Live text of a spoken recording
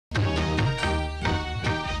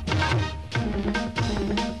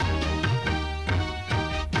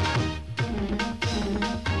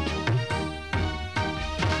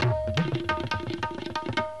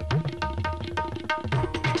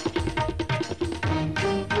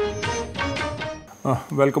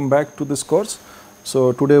Welcome back to this course.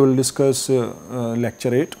 So today we will discuss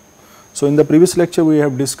lecture 8. So in the previous lecture we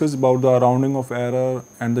have discussed about the rounding of error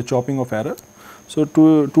and the chopping of error. So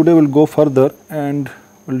today we will go further and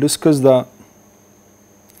we will discuss the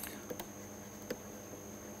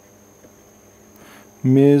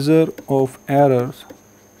measure of errors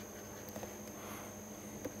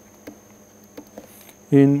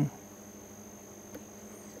in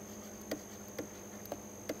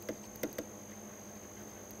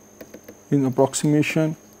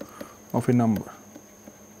approximation of a number.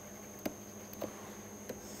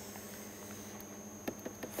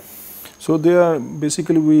 So there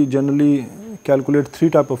basically we generally calculate three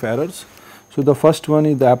type of errors. So the first one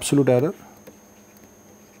is the absolute error.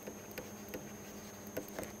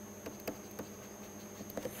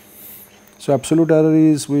 So absolute error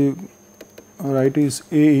is, we write is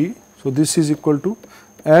AE. So this is equal to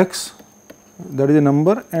x, that is a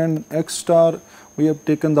number, and x star we have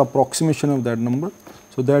taken the approximation of that number.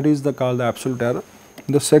 So that is called the absolute error.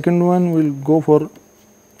 The second one will go for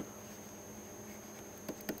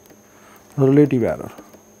relative error.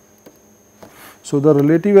 So the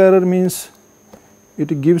relative error means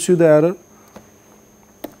it gives you the error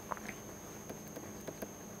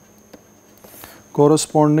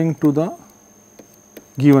corresponding to the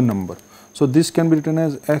given number. So this can be written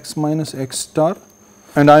as x minus x star,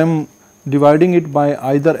 and I am dividing it by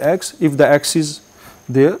either x if the x is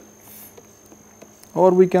there,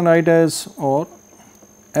 or we can write as or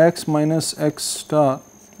x minus x star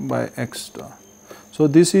by x star. So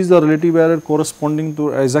this is the relative error corresponding to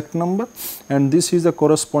exact number, and this is the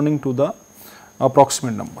corresponding to the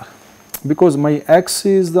approximate number, because my x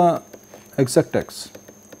is the exact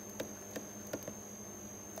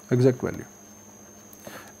value,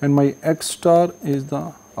 and my x star is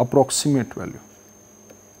the approximate value.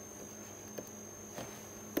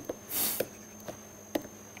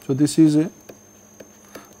 So this is a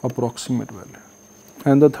approximate value.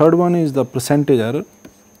 And the third one is the percentage error.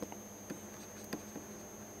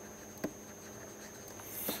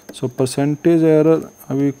 So percentage error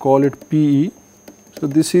we call it PE. So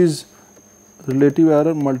this is relative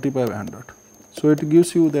error multiplied by 100. So it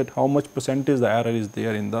gives you that how much percentage the error is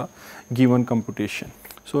there in the given computation.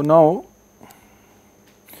 So now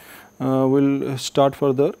we'll start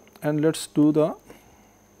further and let's do the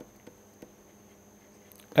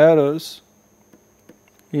errors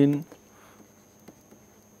in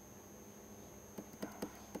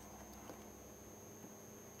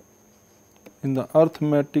the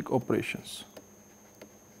arithmetic operations.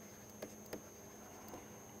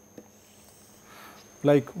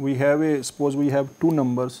 Like we have suppose we have two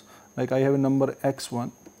numbers, like I have a number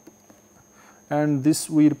x1, and this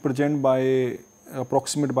we represent by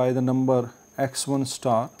approximate by the number x1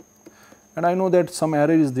 star, and I know that some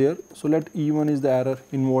error is there, so let E1 is the error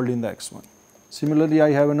involved in the x1. Similarly,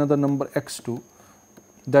 I have another number x2,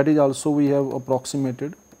 that is also we have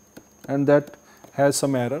approximated, and that has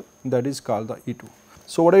some error, that is called the E2.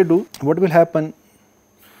 So what I do, what will happen,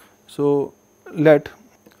 so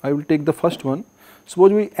I will take the first one.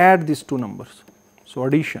 Suppose we add these two numbers, so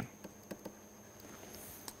addition.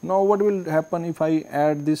 Now what will happen if I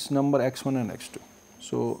add this number x1 and x2?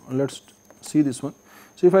 So let's see this one.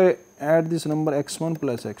 So if I add this number x1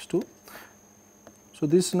 plus x2, so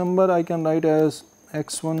this number I can write as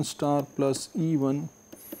x1 star plus E1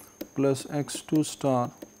 plus x2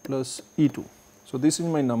 star plus E2. So this is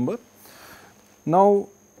my number. Now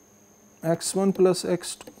x1 plus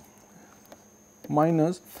x2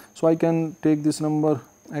 minus, so I can take this number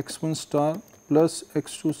x1 star plus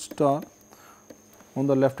x2 star on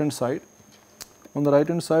the left hand side. On the right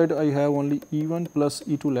hand side I have only E1 plus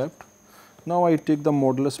E2 left. Now I take the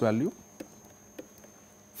modulus value.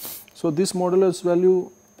 So this modulus value,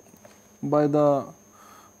 by the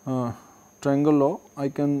triangle law, I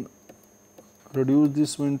can reduce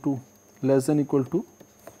this one to less than equal to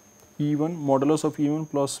E1, modulus of E1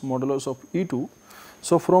 plus modulus of E2.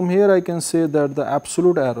 So from here I can say that the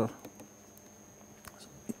absolute error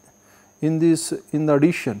in the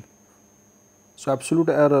addition, so absolute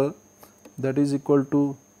error, that is equal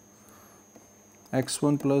to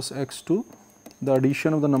x1 plus x2, the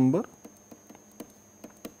addition of the number,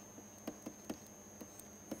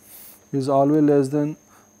 is always less than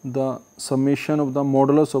the summation of the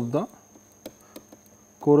modulus of the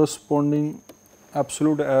corresponding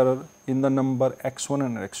absolute error in the number x1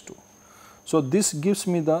 and x2. So this gives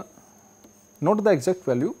me the, not the exact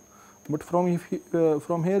value, but from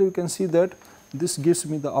here you can see that this gives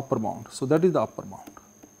me the upper bound. So that is the upper bound.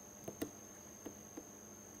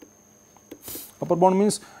 Upper bound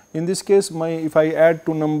means in this case if I add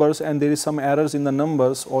two numbers and there is some errors in the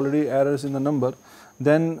numbers, already errors in the number,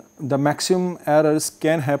 then the maximum errors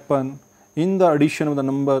can happen in the addition of the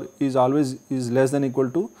number is always less than equal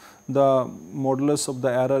to the modulus of the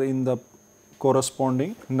error in the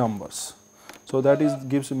corresponding numbers. So that is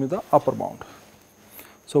gives me the upper bound.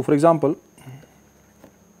 So for example,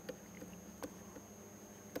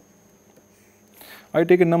 I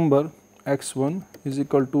take a number x1 is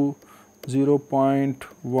equal to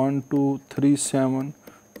 0.1237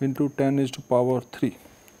 into 10 is to power 3.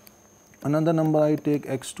 Another number I take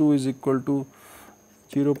x2 is equal to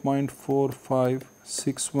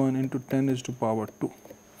 0.4561 into 10 is to power 2.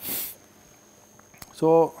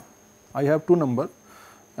 So I have two number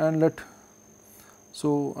and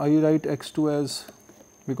so I write x2 as,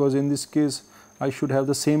 because in this case I should have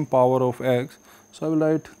the same power of x, so I will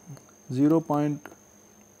write 0.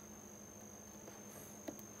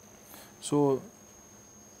 So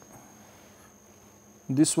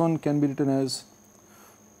this one can be written as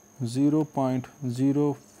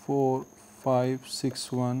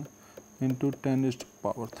 0.04561 into 10 is to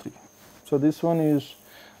power 3. So this one is,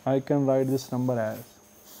 I can write this number as,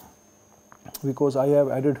 because I have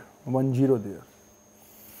added 1 0 there.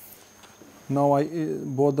 Now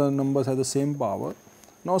both the numbers have the same power.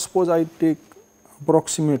 Now suppose I take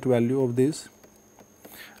approximate value of this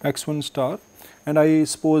x1 star and I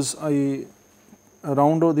suppose I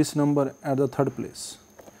round off this number at the third place,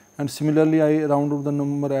 and similarly I round off the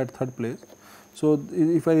number at third place. So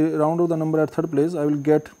if I round off the number at third place, I will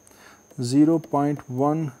get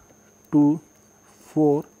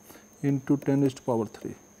 0.124 into 10 raised to power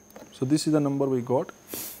 3. So this is the number we got,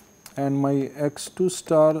 and my x2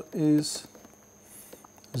 star is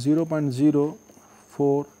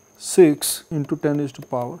 0.046 into 10 raised to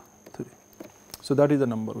power 3. So that is the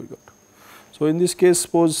number we got. So in this case,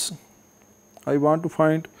 suppose I want to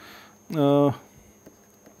find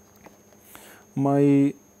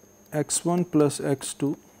my x1 plus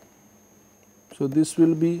x2. So this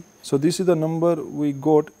will be, so this is the number we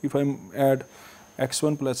got if I add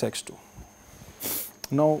x1 plus x2.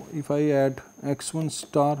 Now if I add x1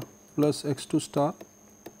 star plus x2 star,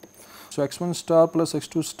 so x1 star plus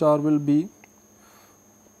x2 star will be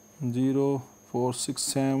 0, 4, 6,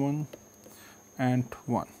 7 and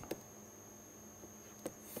 1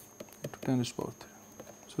 into 10 raised to power 3.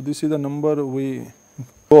 So this is the number we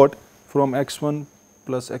got from x1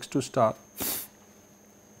 plus x2 star.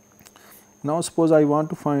 Now suppose I want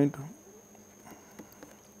to find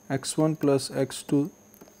x1 plus x2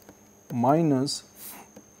 minus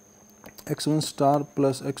x1 star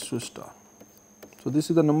plus x2 star. So this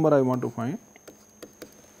is the number I want to find.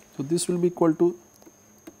 So this will be equal to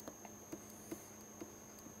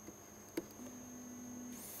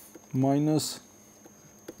minus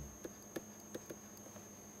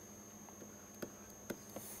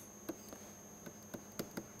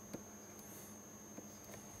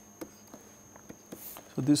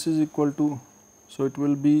so this is equal to, so it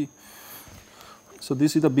will be, so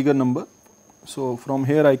this is the bigger number. So from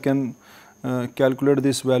here I can calculate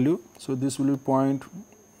this value. So this will be point,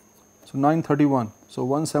 so 931. So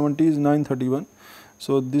 170 is 931.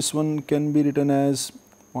 So this one can be written as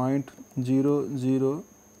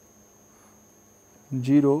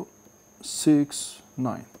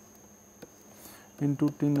 0.00069 into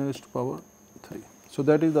 10 raised to power 3. So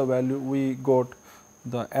that is the value we got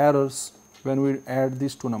the errors when we add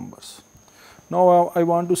these two numbers. Now I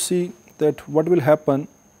want to see that what will happen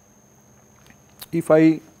if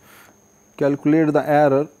I calculate the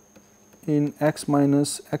error in x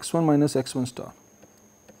minus x1 minus x1 star.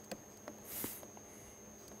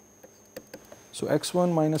 So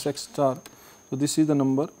x1 minus x star, so this is the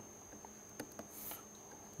number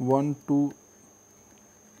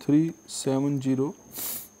 12370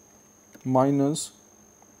 minus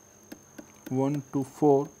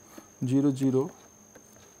 12400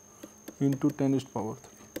 into 10 raised to power 3.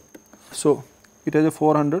 So it has a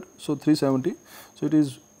 400, so 370, so it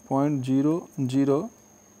is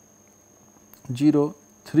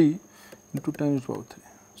 0.0003 into 10 raised to power 3.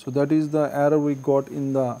 So that is the error we got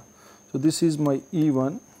in the, so this is my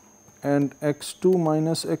E1, and x2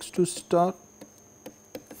 minus x2 star,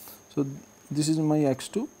 so this is my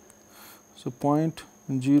x2, so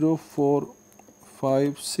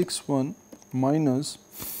 0.04561 minus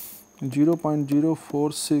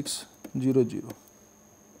 0.04600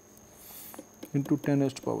 into 10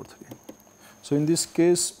 raised to power 3. So in this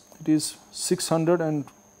case it is 600 and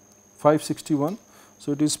 561,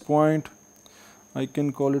 so it is point, I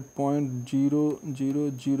can call it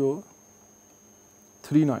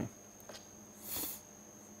 0.00039,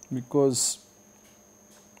 because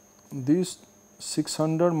these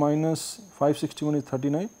 600 minus 561 is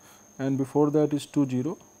 39, and before that is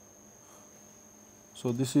 20.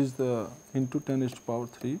 So this is the into 10 raised to power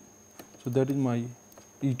 3. So that is my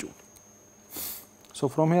E2. So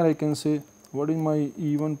from here I can say what is my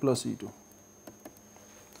E1 plus E2.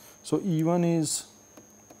 So E1 is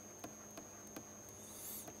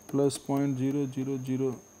plus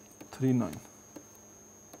 0.00039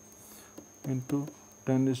 into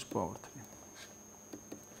 10 raised to power 3.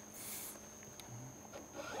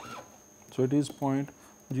 So it is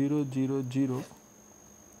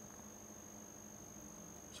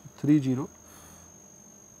 0.00030.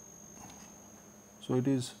 So it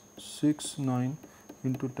is 69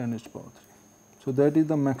 into 10 raised to power 3. So that is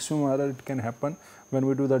the maximum error it can happen when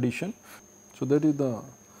we do the addition. So that is the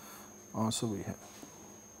answer we have.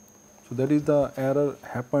 So that is the error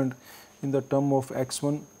happened in the term of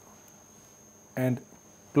x1 and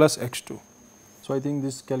plus x2. So I think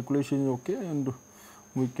this calculation is okay and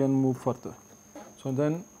we can move further. So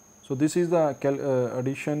this is the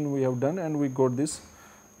addition we have done, and we got this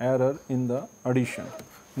error in the addition.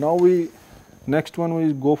 Now next one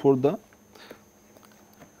we go for the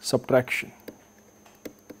subtraction.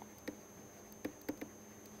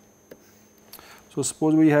 So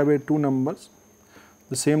suppose we have two numbers,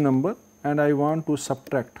 the same number, and I want to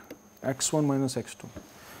subtract x1 minus x2.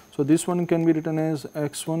 So this one can be written as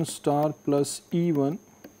x1 star plus E1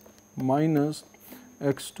 minus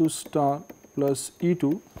x2 star plus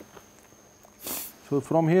E2. So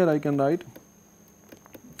from here I can write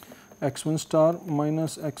x1 star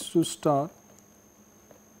minus x2 star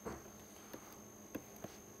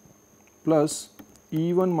plus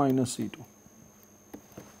E1 minus E2.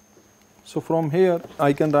 So from here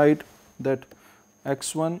I can write that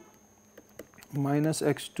x1 minus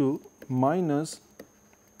x2 minus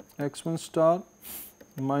x1 star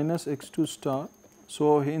minus x2 star.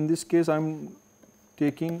 So in this case I am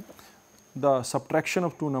taking the subtraction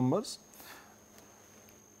of two numbers.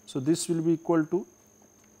 So this will be equal to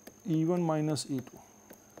E1 minus E2.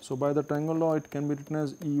 So by the triangle law it can be written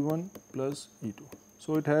as E1 plus E2.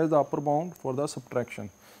 So it has the upper bound for the subtraction.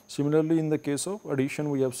 Similarly in the case of addition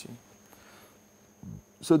we have seen.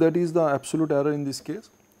 So that is the absolute error in this case.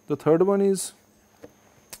 The third one is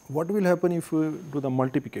what will happen if we do the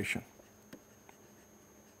multiplication.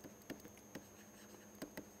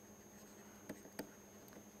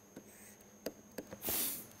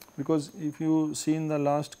 Because if you see in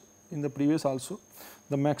the previous also,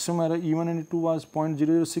 the maximum error E1 and E2 was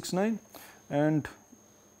 0.0069, and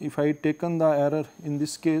if I taken the error in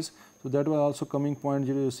this case, so that was also coming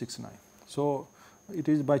 0.0069. So it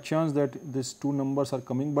is by chance that these two numbers are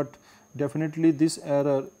coming, but definitely this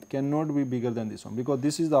error cannot be bigger than this one, because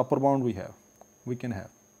this is the upper bound we can have.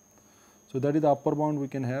 So that is the upper bound we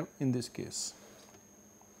can have in this case.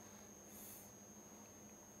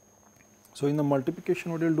 So in the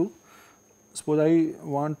multiplication what we will do, suppose I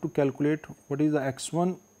want to calculate what is the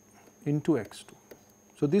x1 into x2.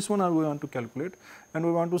 So this one we want to calculate, and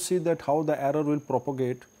we want to see that how the error will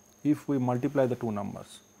propagate if we multiply the two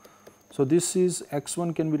numbers. So this is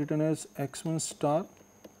x1 can be written as x1 star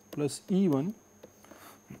plus E1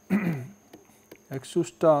 x2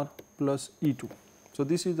 star plus E2. So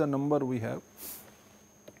this is the number we have.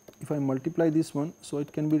 If I multiply this one, so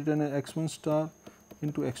it can be written as x1 star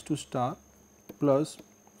into x2 star plus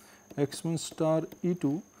x1 star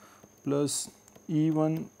E2 plus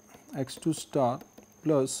E1 x2 star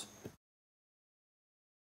plus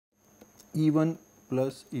E1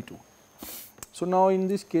 plus E2. So now in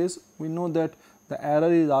this case we know that the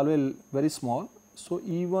error is always very small. So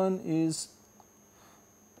E1 is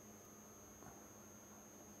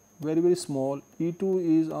very small, E2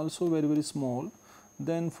 is also very small.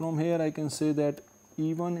 Then from here I can say that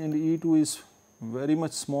E1 and E2 is very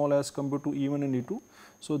much small as compared to E1 and E2.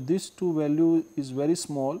 So this two value is very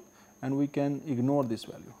small and we can ignore this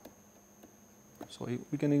value. So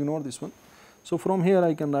we can ignore this one. So from here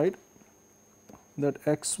I can write that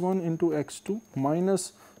x1 into x2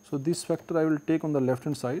 minus, so this factor I will take on the left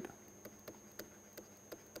hand side.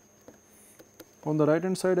 On the right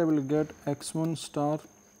hand side I will get x1 star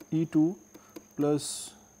E2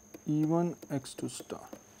 plus E1 x2 star.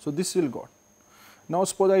 So this will got. Now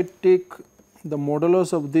suppose I take the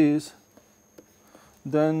modulus of this,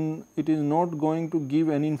 then it is not going to give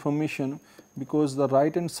any information, because the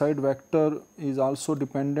right hand side vector is also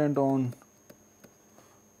dependent on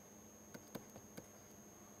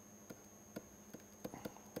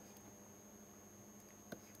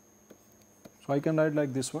I can write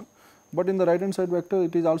like this one, but in the right hand side vector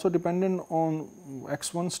it is also dependent on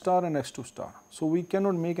x1 star and x2 star. So we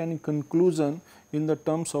cannot make any conclusion in the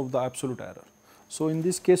terms of the absolute error. So in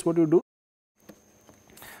this case what you do,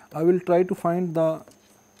 I will try to find the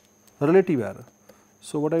relative error.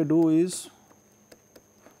 So, what I do is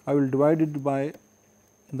I will divide it by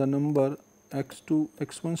the number x2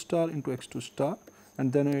 x1 star into x2 star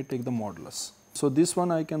and then I take the modulus. So, this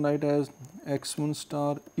one I can write as x1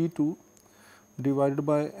 star e2 divided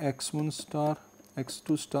by x1 star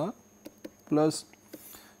x2 star plus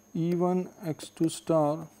e1 x2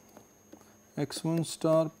 star x1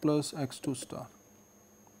 star plus x2 star,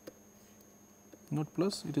 not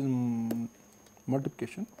plus, it is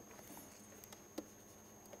multiplication.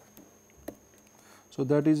 So,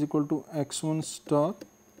 that is equal to x1 star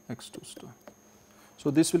x2 star.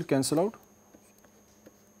 So, this will cancel out.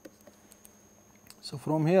 So,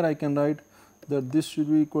 from here I can write that this should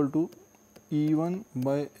be equal to E1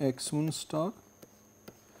 by x1 star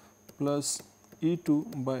plus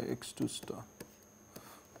E2 by x2 star,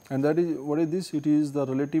 and that is what is this? It is the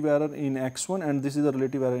relative error in x1 and this is the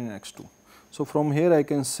relative error in x2. So, from here I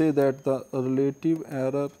can say that the relative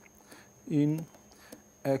error in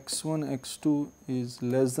x1 x2 is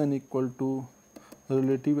less than equal to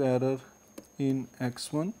relative error in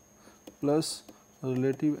x1 plus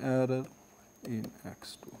relative error in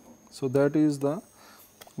x2. So, that is the,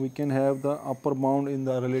 we can have the upper bound in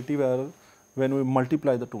the relative error when we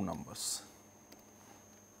multiply the two numbers.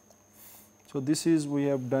 So, this is we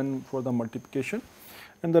have done for the multiplication,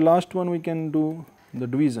 and the last one we can do the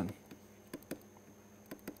division.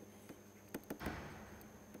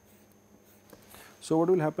 So, what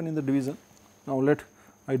will happen in the division? Now, let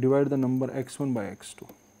I divide the number x1 by x2.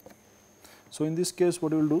 So, in this case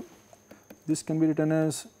what we will do? This can be written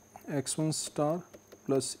as x1 star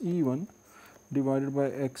plus E1 divided by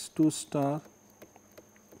x2 star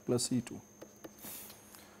plus E2.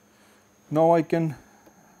 Now, I can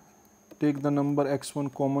take the number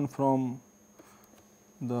x1 common from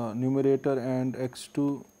the numerator and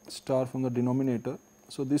x2 star from the denominator.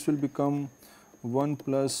 So, this will become 1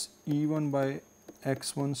 plus E1 by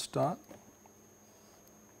x1 star,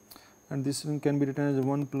 and this one can be written as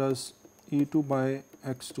 1 plus E2 by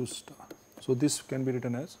x2 star. So, this can be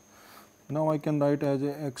written as, now I can write as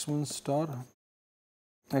a x1 star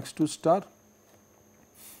x2 star,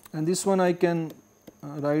 and this one I can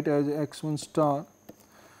write as x1 star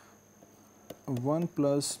 1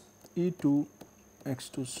 plus E2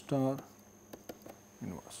 x2 star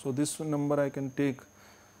inverse. So, this number I can take,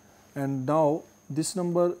 and now this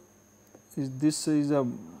number is a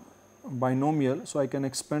binomial. So, I can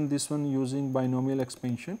expand this one using binomial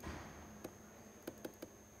expansion.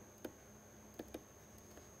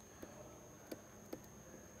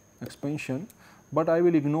 But I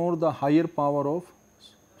will ignore the higher power of,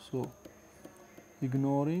 so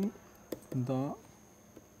ignoring the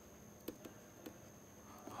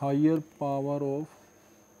higher power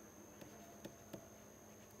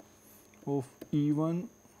of E1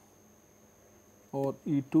 or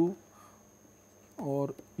E2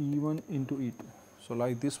 or E1 into E2. So,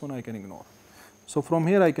 like this one I can ignore. So, from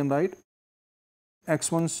here I can write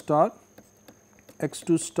x1 star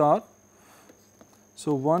x2 star.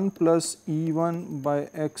 So, 1 plus E1 by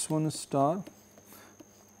x1 star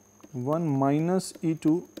 1 minus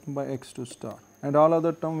E2 by x2 star, and all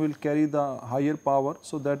other term will carry the higher power.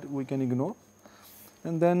 So, that we can ignore,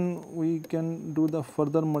 and then we can do the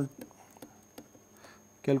further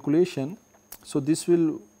calculation. So, this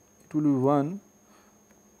will, it will be 1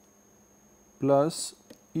 plus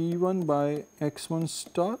E1 by x1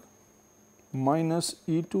 star minus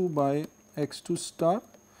E2 by x2 star,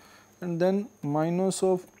 and then minus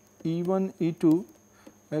of E1 E2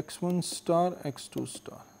 x1 star x2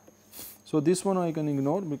 star. So, this one I can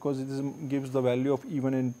ignore because it is, gives the value of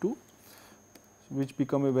E1 and 2, which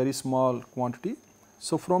become a very small quantity.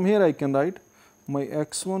 So, from here I can write my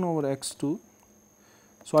x1 over x2.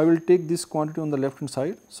 So, I will take this quantity on the left hand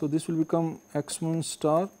side. So, this will become x1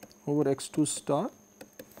 star over x2 star.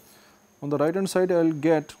 On the right hand side I will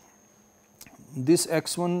get this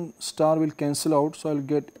x1 star will cancel out. So, I will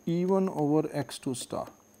get E1 over x2 star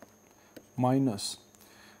minus,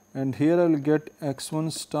 and here I will get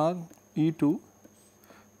x1 star E2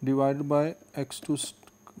 divided by x2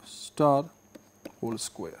 star whole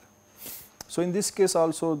square. So, in this case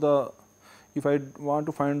also, the if I want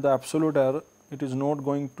to find the absolute error, it is not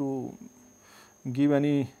going to give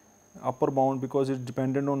any upper bound because it is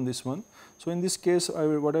dependent on this one. So, in this case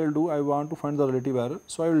what I will do, I want to find the relative error.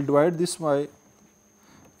 So, I will divide this by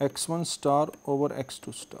x1 star over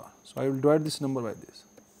x2 star. So, I will divide this number by this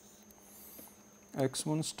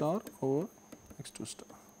x1 star over x2 star.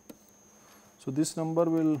 So, this number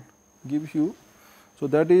will give you, so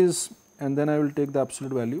that is, and then I will take the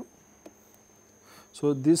absolute value.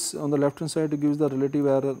 So, this on the left hand side gives the relative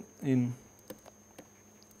error in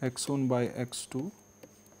x1 by x2.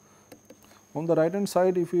 On the right hand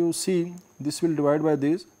side, if you see, this will divide by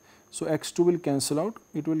this. So, x2 will cancel out,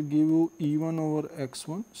 it will give you E1 over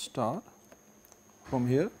x1 star from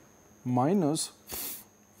here minus.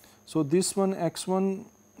 So, this one x1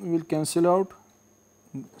 will cancel out,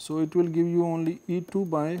 so it will give you only E2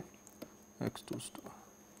 by x2 star.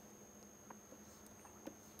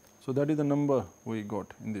 So, that is the number we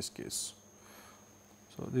got in this case.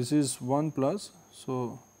 So, this is 1 plus,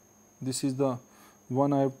 so this is the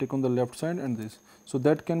one I have taken the left side and this. So,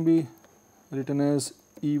 that can be written as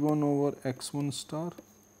E1 over x1 star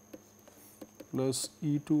plus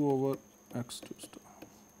E2 over x2 star.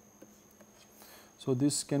 So,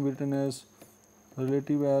 this can be written as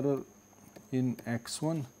relative error in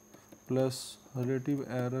x1 plus relative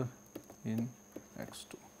error in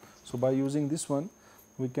x2. So, by using this one,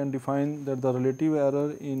 we can define that the relative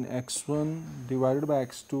error in x1 divided by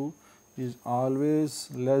x2 is always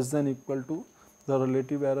less than equal to the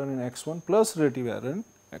relative error in x1 plus relative error in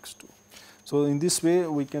x2. So, in this way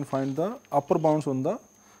we can find the upper bounds on the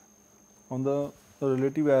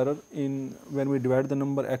relative error in when we divide the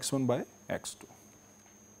number x1 by x2.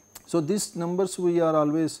 So, these numbers we are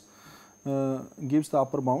always gives the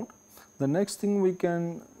upper bound. The next thing we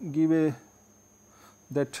can give a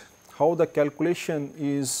that how the calculation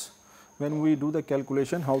is, when we do the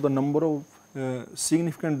calculation, how the number of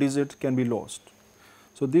significant digits can be lost.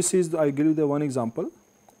 So, this is I give you the one example,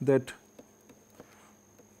 that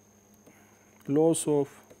loss of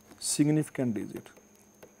significant digit.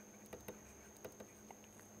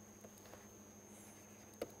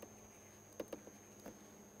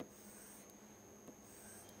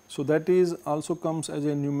 So, that is also comes as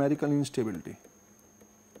a numerical instability.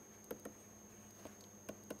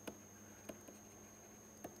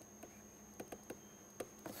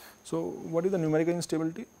 So, what is the numerical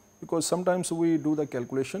instability? Because sometimes we do the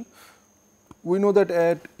calculation, we know that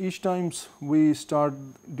at each times we start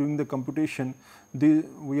doing the computation,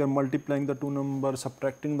 we are multiplying the two numbers,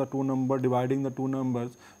 subtracting the two numbers, dividing the two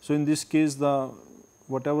numbers. So, in this case, the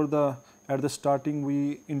whatever the at the starting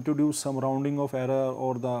we introduce some rounding of error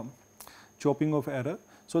or the chopping of error.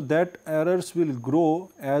 So, that errors will grow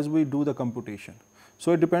as we do the computation.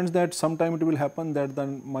 So, it depends that sometime it will happen that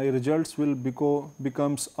then my results will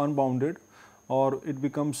becomes unbounded, or it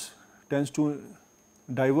tends to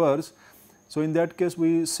diverge. So, in that case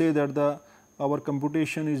we say that our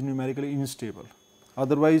computation is numerically unstable.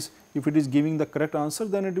 Otherwise, if it is giving the correct answer,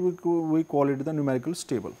 then we call it the numerical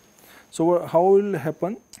stable. So, how will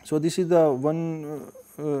happen? So, this is the one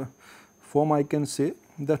form I can say.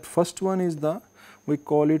 That first one is we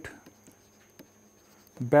call it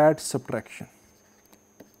bad subtraction.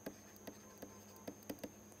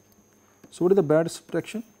 So, what is the bad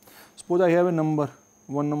subtraction? Suppose I have a number,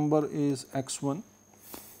 one number is x1,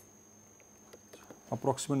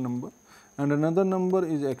 approximate number, and another number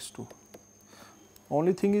is x2.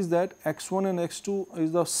 Only thing is that x1 and x2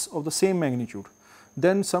 is of the same magnitude.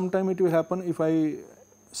 Then sometime it will happen if I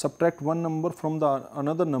subtract one number from the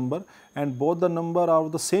another number and both the number are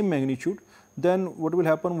of the same magnitude, then what will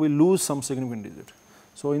happen? We lose some significant digit.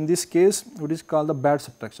 So, in this case it is called the bad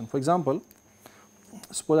subtraction. For example,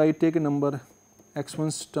 suppose I take a number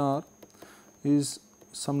x1 star is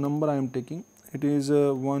some number I am taking, it is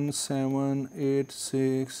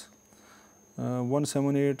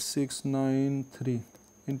 178,693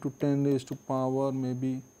 into 10 raised to power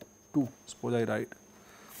maybe 2, suppose I write,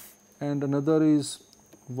 and another is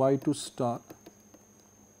y2 star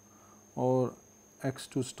or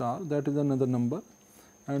x2 star, that is another number,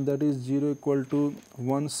 and that is 0 equal to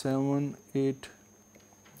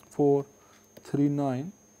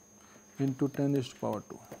 178,439 into 10 raised to power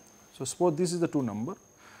 2. So, suppose this is the two number,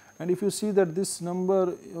 and if you see that this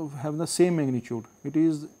number have the same magnitude, it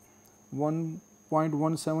is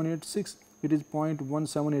 1.1786, it is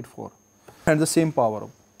 0.1784 and the same power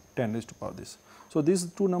of 10 raised to power this. So, these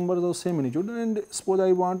two numbers are the same magnitude, and suppose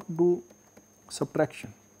I want to do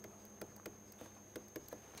subtraction.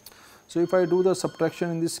 So, if I do the subtraction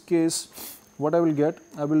in this case, what I will get?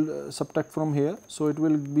 I will subtract from here. So, it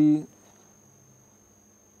will be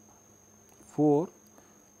 4,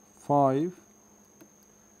 5,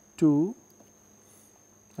 2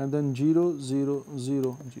 and then 0, 0,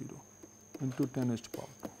 0, 0 into 10 raised to power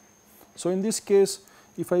 2. So, in this case,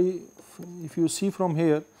 if you see from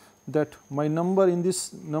here that my number in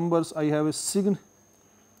this numbers I have a 6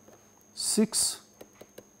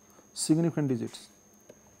 significant digits.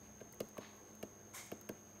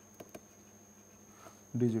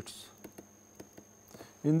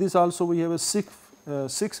 In this also we have a 6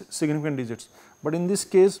 significant digits, but in this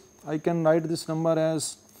case I can write this number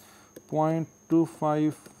as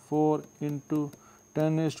 0.25 4 into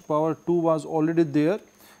 10 raised to power 2 was already there,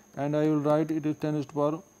 and I will write it is 10 raised to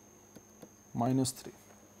power minus 3.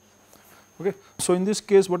 Okay. So, in this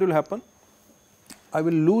case what will happen? I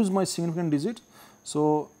will lose my significant digit.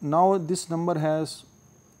 So, now this number has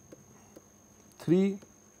 3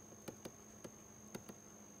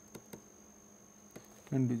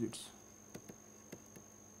 digits.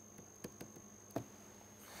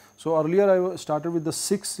 So, earlier I started with the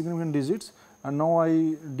 6 significant digits, and now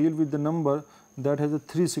I deal with the number that has the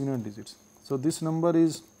 3 significant digits. So, this number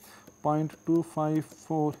is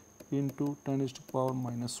 0.254 into 10 raised to power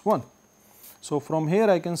minus 1. So, from here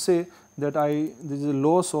I can say that this is a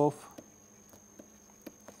loss of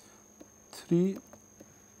 3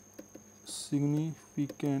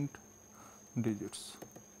 significant digits.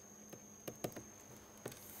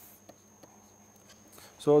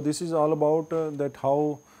 So, this is all about that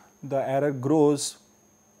how the error grows,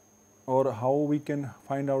 or how we can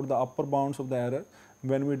find out the upper bounds of the error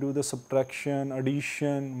when we do the subtraction,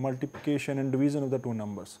 addition, multiplication and division of the two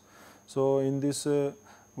numbers. So, in this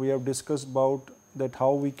we have discussed about that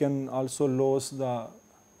how we can also lose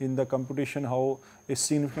in the computation how a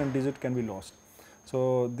significant digit can be lost.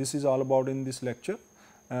 So, this is all about in this lecture.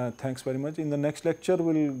 Thanks very much. In the next lecture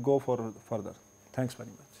we will go for further. Thanks very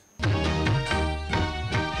much.